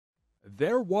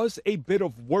There was a bit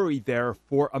of worry there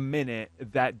for a minute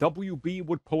that WB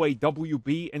would pull a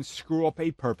WB and screw up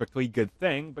a perfectly good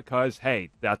thing because, hey,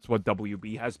 that's what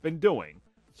WB has been doing.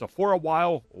 So for a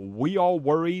while, we all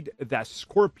worried that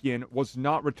Scorpion was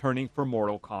not returning for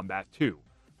Mortal Kombat 2.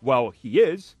 Well, he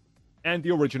is, and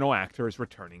the original actor is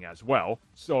returning as well,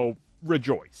 so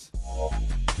rejoice.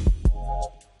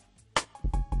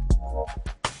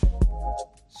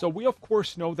 So we of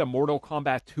course know that Mortal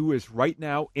Kombat 2 is right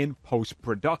now in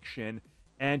post-production,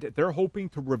 and they're hoping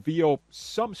to reveal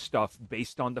some stuff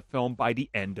based on the film by the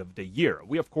end of the year.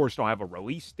 We of course don't have a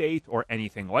release date or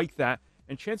anything like that,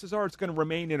 and chances are it's going to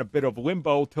remain in a bit of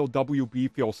limbo till WB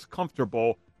feels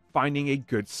comfortable finding a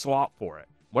good slot for it.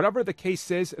 Whatever the case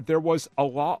is, there was a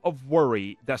lot of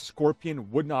worry that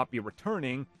Scorpion would not be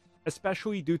returning,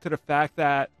 especially due to the fact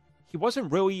that he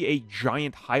wasn't really a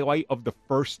giant highlight of the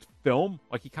first film.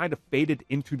 Like, he kind of faded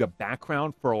into the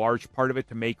background for a large part of it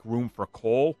to make room for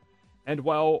Cole. And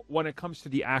well, when it comes to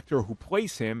the actor who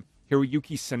plays him,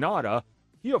 Hiroyuki Sanada,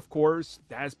 he of course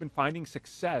has been finding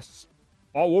success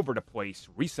all over the place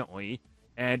recently.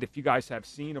 And if you guys have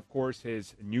seen, of course,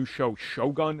 his new show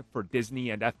Shogun for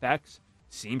Disney and FX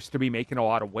seems to be making a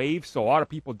lot of waves. So a lot of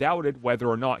people doubted whether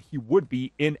or not he would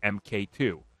be in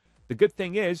MK2. The good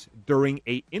thing is, during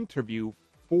an interview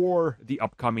for the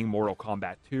upcoming Mortal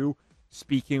Kombat 2,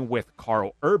 speaking with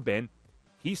Carl Urban,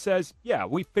 he says, yeah,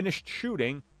 we finished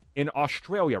shooting in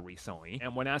Australia recently.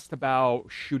 And when asked about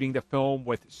shooting the film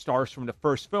with stars from the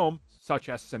first film, such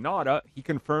as Sonata, he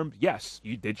confirmed, yes,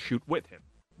 you did shoot with him.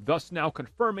 Thus now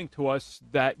confirming to us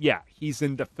that, yeah, he's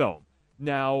in the film.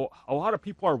 Now, a lot of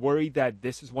people are worried that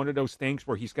this is one of those things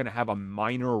where he's going to have a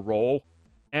minor role.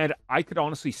 And I could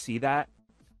honestly see that.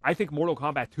 I think Mortal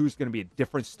Kombat 2 is going to be a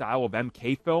different style of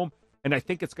MK film, and I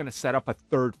think it's going to set up a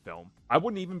third film. I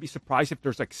wouldn't even be surprised if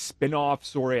there's like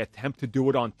spin-offs or an attempt to do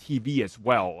it on TV as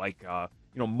well, like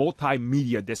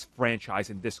multimedia this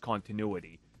franchise and this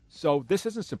continuity. So this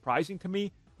isn't surprising to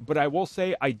me, but I will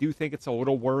say I do think it's a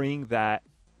little worrying that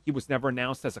he was never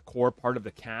announced as a core part of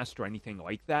the cast or anything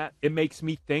like that. It makes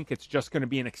me think it's just going to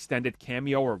be an extended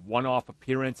cameo or one-off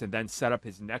appearance and then set up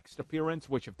his next appearance,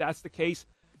 which if that's the case,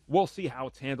 we'll see how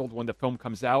it's handled when the film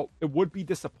comes out. It would be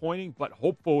disappointing, but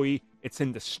hopefully it's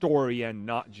in the story and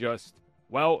not just,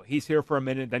 well, he's here for a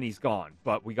minute, then he's gone.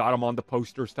 But we got him on the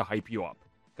posters to hype you up,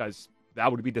 because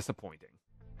that would be disappointing.